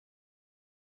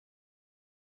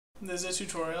There's a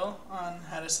tutorial on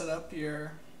how to set up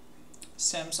your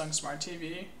Samsung Smart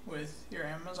TV with your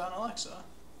Amazon Alexa.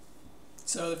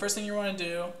 So the first thing you want to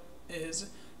do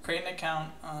is create an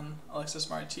account on Alexa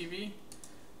Smart TV.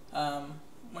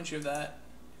 Once you have that,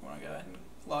 you want to go ahead and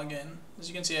log in. As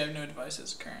you can see, I have no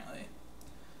devices currently.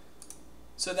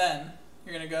 So then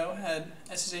you're going to go ahead,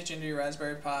 SSH into your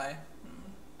RaspberryPi,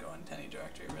 go into any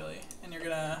directory really, and you're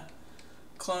going to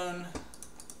clone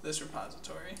this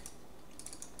repository.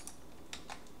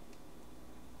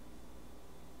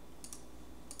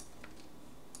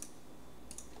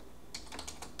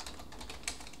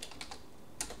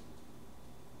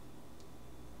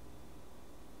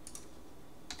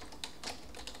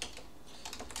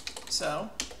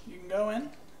 So you can go in,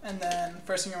 and then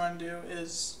first thing you want to do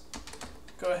is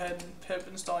go ahead and pip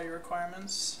install your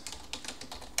requirements.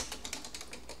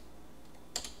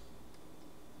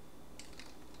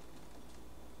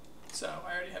 So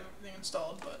I already have everything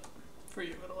installed, but for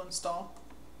you it'll install.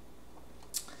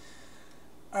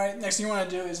 Alright, next thing you want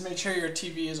to do is make sure your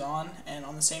TV is on and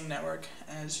on the same network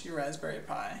as your Raspberry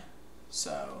Pi.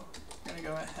 So you're going to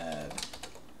go ahead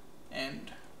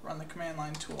and run the command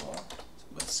line tool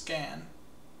with scan.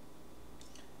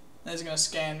 And it's going to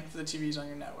scan for the TVs on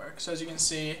your network. So as you can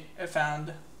see, it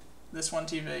found this one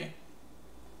TV.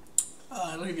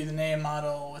 It'll give you the name,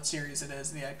 model, what series it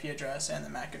is, the IP address, and the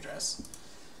MAC address.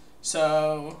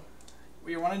 So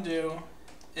what you want to do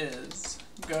is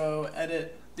go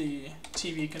edit the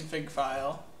TV config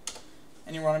file,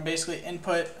 and you want to basically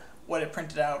input what it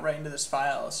printed out right into this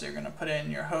file. So you're going to put in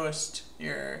your host,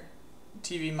 your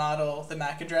TV model, the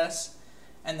MAC address,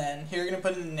 and then here you're going to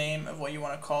put in the name of what you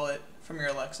want to call it from your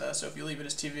Alexa. So if you leave it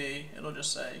as TV, it'll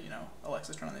just say,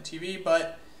 Alexa, turn on the TV.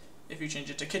 But if you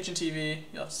change it to kitchen TV,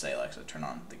 you'll have to say, Alexa, turn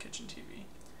on the kitchen TV.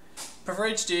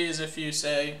 Prefer HD is if you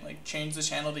say, change the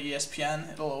channel to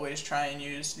ESPN, it'll always try and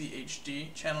use the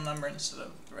HD channel number instead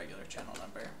of the regular channel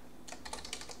number.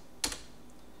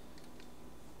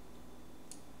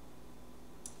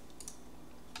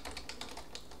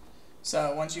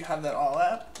 So once you have that all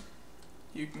up,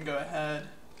 you can go ahead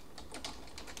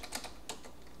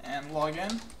and log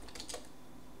in.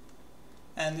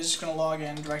 And this is going to log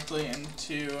in directly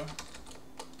into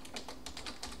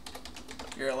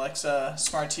your Alexa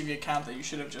Smart TV account that you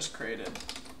should have just created.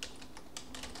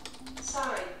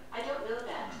 Sorry, I don't know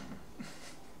that.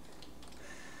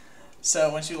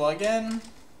 So once you log in,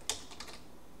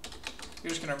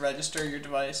 you're just going to register your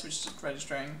device, which is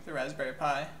registering the Raspberry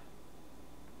Pi.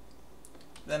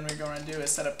 Then what we're going to do is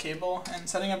set up cable, and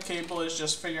setting up cable is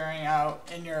just figuring out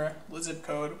in your zip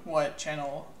code what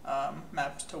channel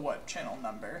maps to what channel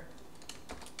number.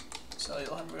 So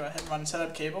you'll have to go ahead and run set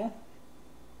up cable,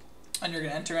 and you're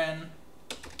going to enter in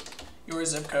your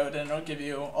zip code, and it'll give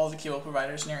you all the cable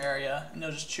providers in your area, and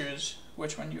you'll just choose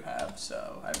which one you have.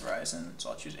 So I have Verizon, so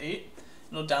I'll choose 8.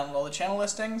 It'll download all the channel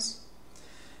listings,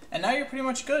 and now you're pretty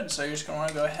much good. So you're just going to want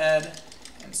to go ahead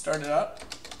and start it up.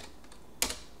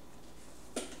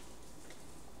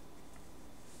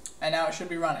 And now it should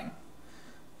be running.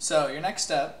 So your next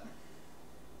step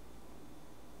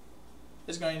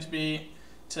is going to be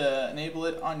to enable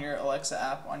it on your Alexa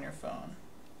app on your phone.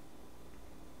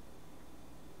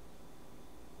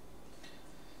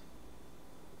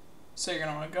 So you're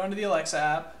going to want to go into the Alexa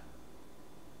app,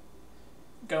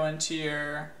 go into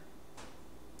your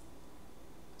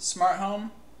smart home,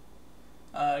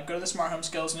 go to the smart home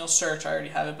skills, and you'll search, I already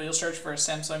have it, but you'll search for a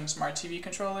Samsung Smart TV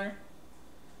controller.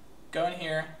 Go in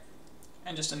here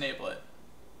and just enable it.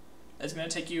 It's going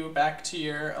to take you back to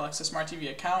your Alexa Smart TV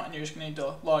account, and you're just going to need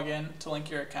to log in to link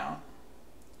your account.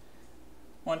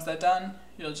 Once that's done,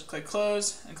 you'll just click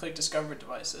close and click discover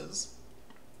devices.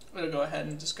 It'll go ahead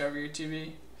and discover your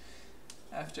TV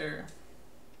after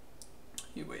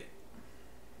you wait.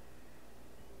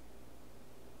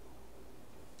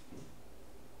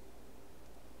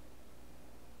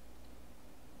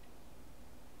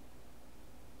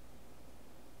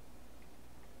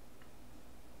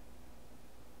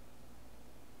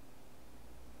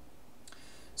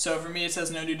 So for me it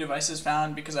says no new devices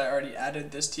found because I already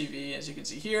added this TV, as you can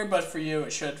see here, but for you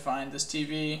it should find this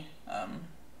TV.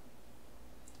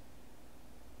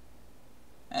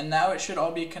 And now it should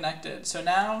all be connected. So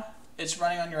now it's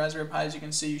running on your Raspberry Pi. As you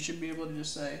can see, you should be able to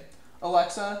just say,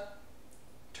 Alexa,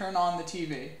 turn on the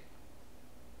TV.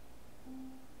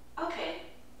 Okay.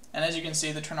 And as you can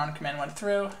see, the turn on command went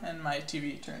through and my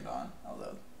TV turned on,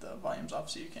 although the volume's off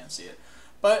so you can't see it.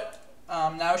 But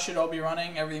now it should all be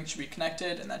running, everything should be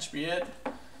connected, and that should be it.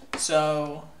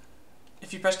 So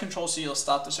if you press Control-C, you'll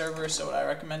stop the server. So what I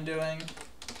recommend doing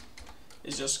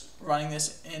is just running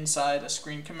this inside a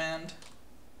screen command.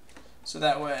 So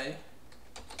that way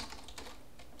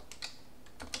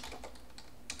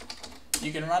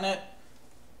You can run it,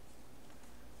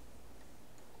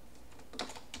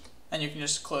 and you can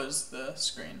just close the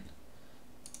screen.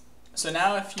 So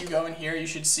now if you go in here, you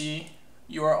should see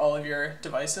all of your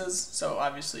devices. So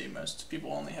obviously most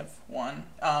people only have one.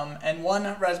 And one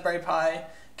Raspberry Pi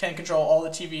can control all the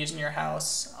TVs in your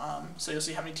house. So you'll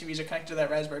see how many TVs are connected to that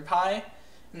Raspberry Pi,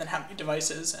 and then how many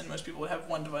devices, and most people would have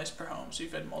one device per home. So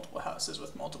if you had multiple houses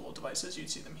with multiple devices, you'd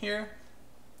see them here.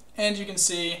 And you can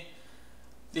see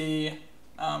the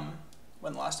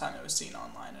when the last time it was seen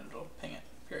online, and it'll ping it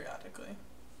periodically.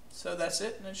 So that's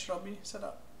it, and it should all be set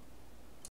up.